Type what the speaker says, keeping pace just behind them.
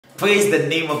Praise the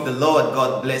name of the Lord.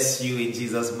 God bless you in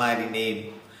Jesus' mighty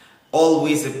name.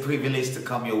 Always a privilege to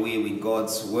come your way with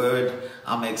God's word.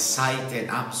 I'm excited.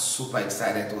 I'm super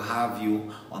excited to have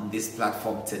you on this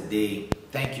platform today.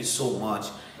 Thank you so much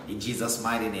in Jesus'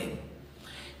 mighty name.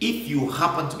 If you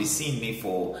happen to be seeing me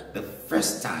for the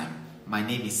first time, my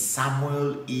name is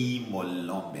Samuel E.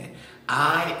 Molombe.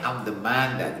 I am the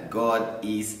man that God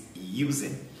is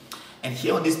using. And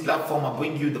here on this platform, I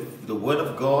bring you the word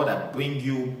of God. I bring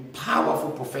you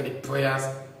powerful prophetic prayers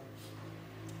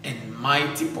and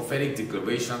mighty prophetic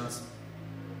declarations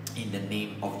in the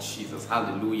name of Jesus.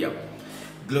 Hallelujah.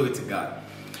 Glory to God.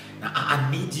 Now,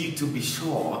 I need you to be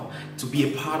sure to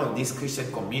be a part of this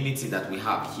Christian community that we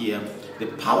have here. The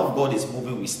power of God is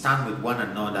moving. We stand with one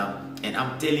another. And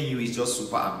I'm telling you, it's just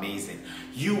super amazing.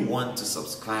 You want to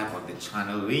subscribe on the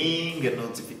channel, ring the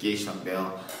notification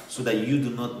bell so that you do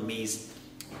not miss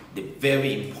the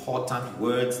very important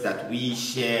words that we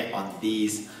share on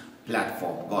this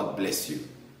platform. God bless you.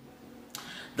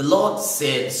 The Lord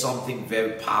said something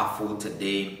very powerful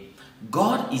today.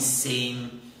 God is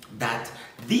saying that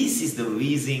this is the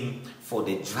reason for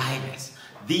the dryness.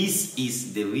 This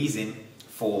is the reason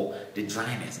for the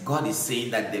dryness. God is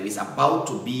saying that there is about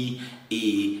to be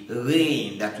a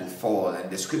rain that will fall, and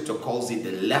the scripture calls it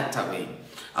the latter rain.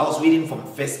 I was reading from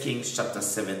 1 Kings chapter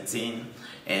 17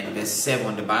 and verse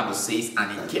 7. The Bible says,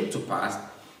 and it came to pass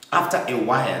after a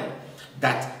while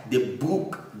that the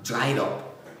brook dried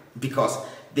up, because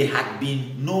there had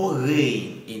been no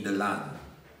rain in the land.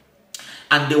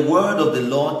 And the word of the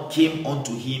Lord came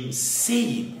unto him,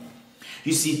 saying,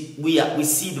 you see, we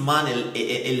see the man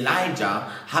Elijah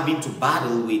having to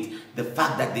battle with the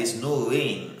fact that there's no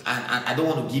rain. And I don't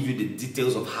want to give you the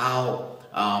details of how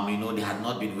there had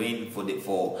not been rain for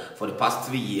the past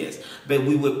 3 years. But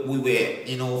we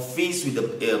were faced with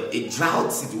a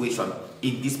drought situation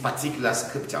in this particular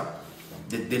scripture.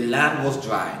 The land was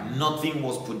dry, nothing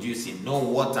was producing, no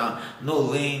water, no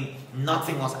rain,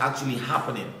 nothing was actually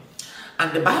happening.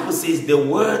 And the Bible says the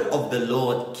word of the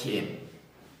Lord came.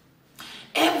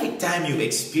 Every time you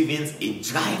experience a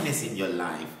dryness in your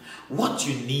life, what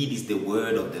you need is the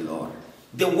word of the Lord.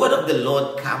 The word of the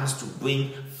Lord comes to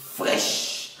bring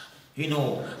freshness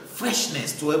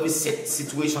to every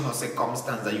situation or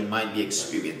circumstance that you might be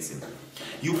experiencing.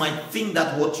 You might think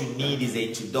that what you need is the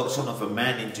introduction of a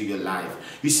man into your life.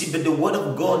 You see, but the word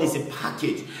of God is a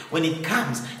package. When it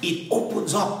comes, it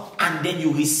opens up, and then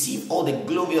you receive all the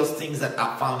glorious things that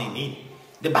are found in it.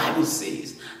 The Bible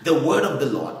says the word of the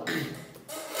Lord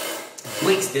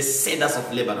breaks the cedars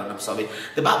of Lebanon. I'm sorry.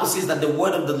 The Bible says that the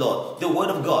word of the Lord, the word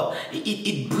of God,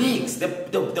 it breaks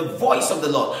the voice of the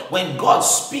Lord. When God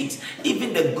speaks,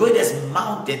 even the greatest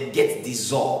mountain gets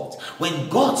dissolved. When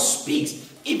God speaks,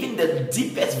 even the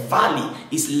deepest valley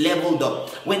is leveled up.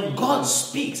 When God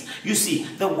speaks, you see,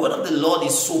 the word of the Lord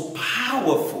is so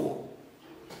powerful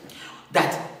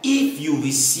that if you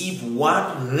receive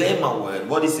one Rhema word,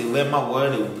 what is a Rhema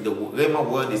word? The Rhema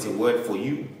word is a word for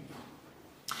you.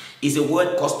 It's a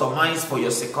word customized for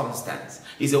your circumstance.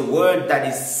 It's a word that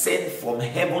is sent from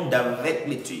heaven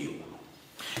directly to you.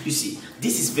 You see,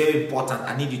 this is very important.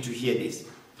 I need you to hear this.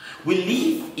 We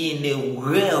live in a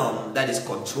realm that is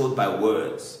controlled by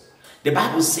words. The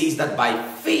Bible says that by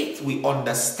faith we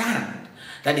understand.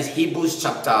 That is Hebrews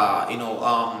chapter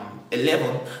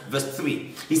 11 verse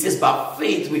 3. He says, by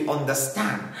faith we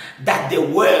understand that the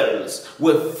worlds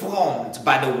were formed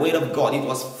by the word of God. It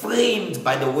was framed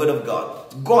by the word of God.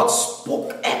 God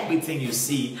spoke everything you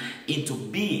see into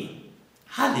being.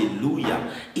 Hallelujah.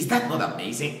 Is that not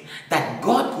amazing? That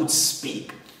God could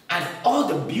speak, and all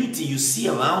the beauty you see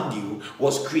around you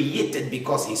was created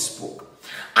because he spoke.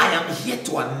 I am here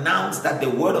to announce that the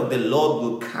word of the Lord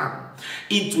will come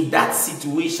into that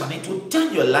situation. It will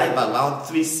turn your life around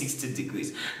 360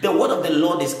 degrees. The word of the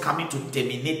Lord is coming to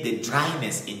terminate the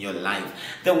dryness in your life.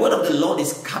 The word of the Lord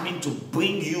is coming to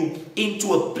bring you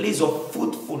into a place of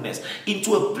fruitfulness,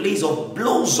 into a place of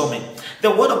blossoming.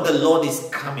 The word of the Lord is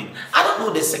coming. I don't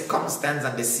know the circumstance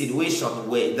and the situation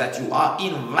that you are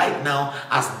in right now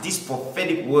as this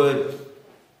prophetic word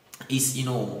is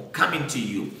coming to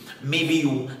you. Maybe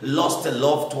you lost a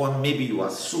loved one. Maybe you are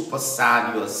super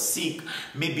sad. You are sick.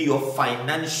 Maybe you're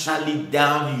financially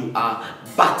down. You are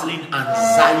battling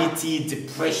anxiety,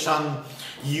 depression.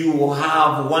 You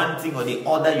have one thing or the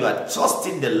other you are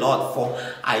trusting the Lord for.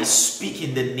 I speak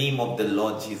in the name of the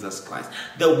Lord Jesus Christ.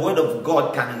 The word of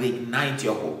God can reignite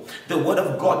your hope. The word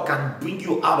of God can bring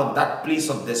you out of that place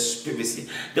of desperacy.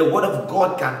 The word of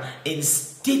God can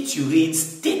reinstate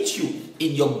you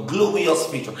in your glorious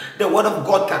future. The word of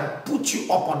God can put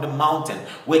you up on the mountain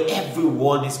where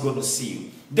everyone is going to see you.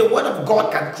 The word of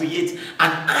God can create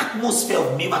an atmosphere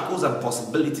of miracles and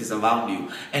possibilities around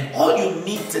you. And all you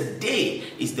need today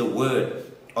is the word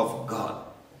of God.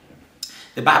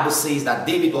 The Bible says that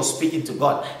David was speaking to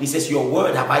God. He says, your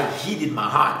word have I hid in my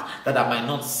heart that I might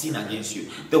not sin against you.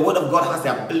 The word of God has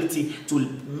the ability to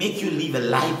make you live a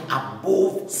life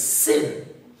above sin.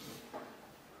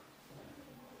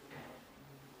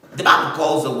 The Bible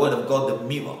calls the word of God the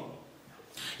mirror.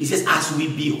 He says, as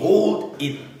we behold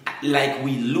it like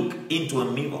we look into a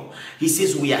mirror, he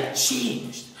says we are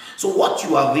changed. So what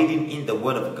you are reading in the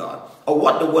word of God, or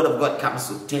what the word of God comes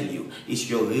to tell you, is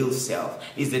your real self,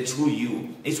 is the true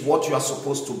you. It's what you are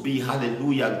supposed to be.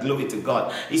 Hallelujah, glory to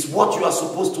God. It's what you are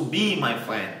supposed to be, my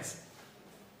friends.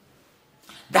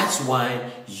 That's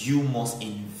why you must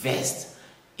invest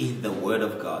in the word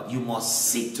of God. You must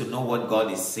seek to know what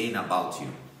God is saying about you.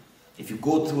 If you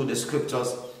go through the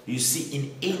scriptures, you see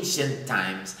in ancient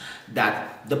times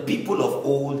that the people of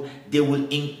old, they will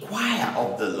inquire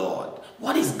of the Lord.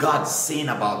 What is God saying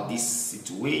about this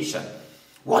situation?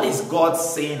 What is God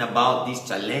saying about this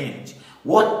challenge?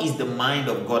 What is the mind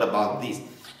of God about this?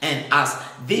 And as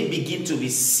they begin to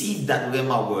receive that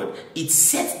Rhema word, it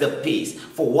sets the pace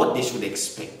for what they should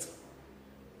expect.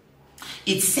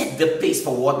 It sets the pace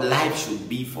for what life should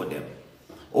be for them.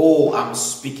 Oh, I'm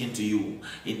speaking to you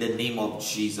in the name of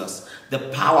Jesus. The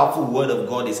powerful word of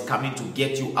God is coming to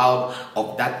get you out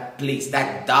of that place,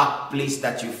 that dark place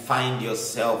that you find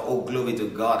yourself. Oh, glory to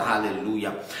God.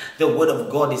 Hallelujah. The word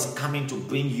of God is coming to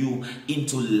bring you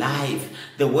into life.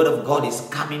 The word of God is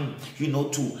coming,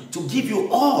 to give you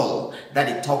all that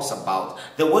it talks about.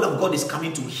 The word of God is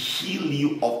coming to heal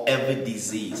you of every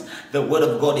disease. The word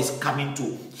of God is coming to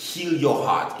heal your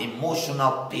heart.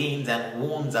 Emotional pains and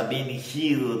wounds are being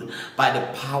healed by the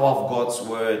power of God's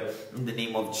word in the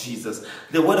name of Jesus.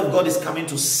 The word of God is coming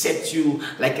to set you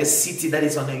like a city that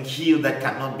is on a hill that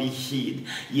cannot be hid.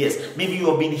 Yes, maybe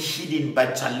you have been hidden by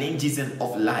challenges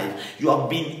of life. You have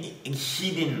been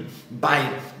hidden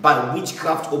by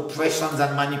witchcraft, oppressions,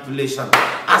 and manipulation.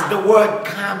 As the word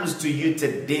comes to you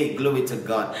today, glory to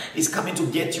God, it's coming to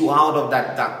get you out of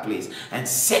that dark place and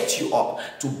set you up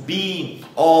to be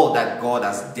all that God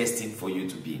has destined for you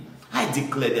to be. I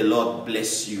declare the Lord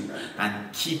bless you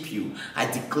and keep you. I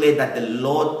declare that the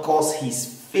Lord cause his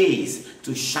face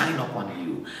to shine upon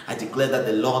you. I declare that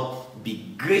the Lord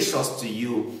be gracious to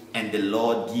you and the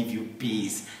Lord give you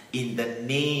peace in the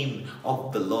name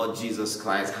of the Lord Jesus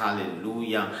Christ.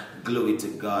 Hallelujah. Glory to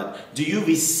God. Do you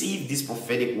receive this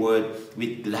prophetic word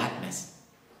with gladness?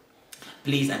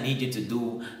 Please, I need you to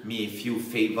do me a few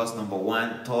favors. Number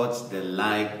one, touch the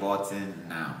like button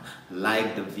now.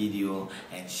 Like the video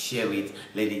and share it.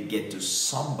 Let it get to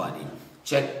somebody.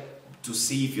 Check to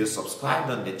see if you're subscribed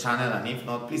on the channel, and if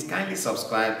not, please kindly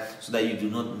subscribe so that you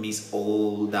do not miss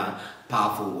all the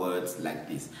powerful words like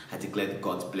this. I declare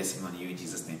God's blessing on you in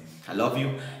Jesus' name. I love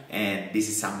you, and this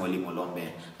is Samuel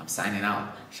Molombe. I'm signing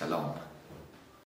out. Shalom.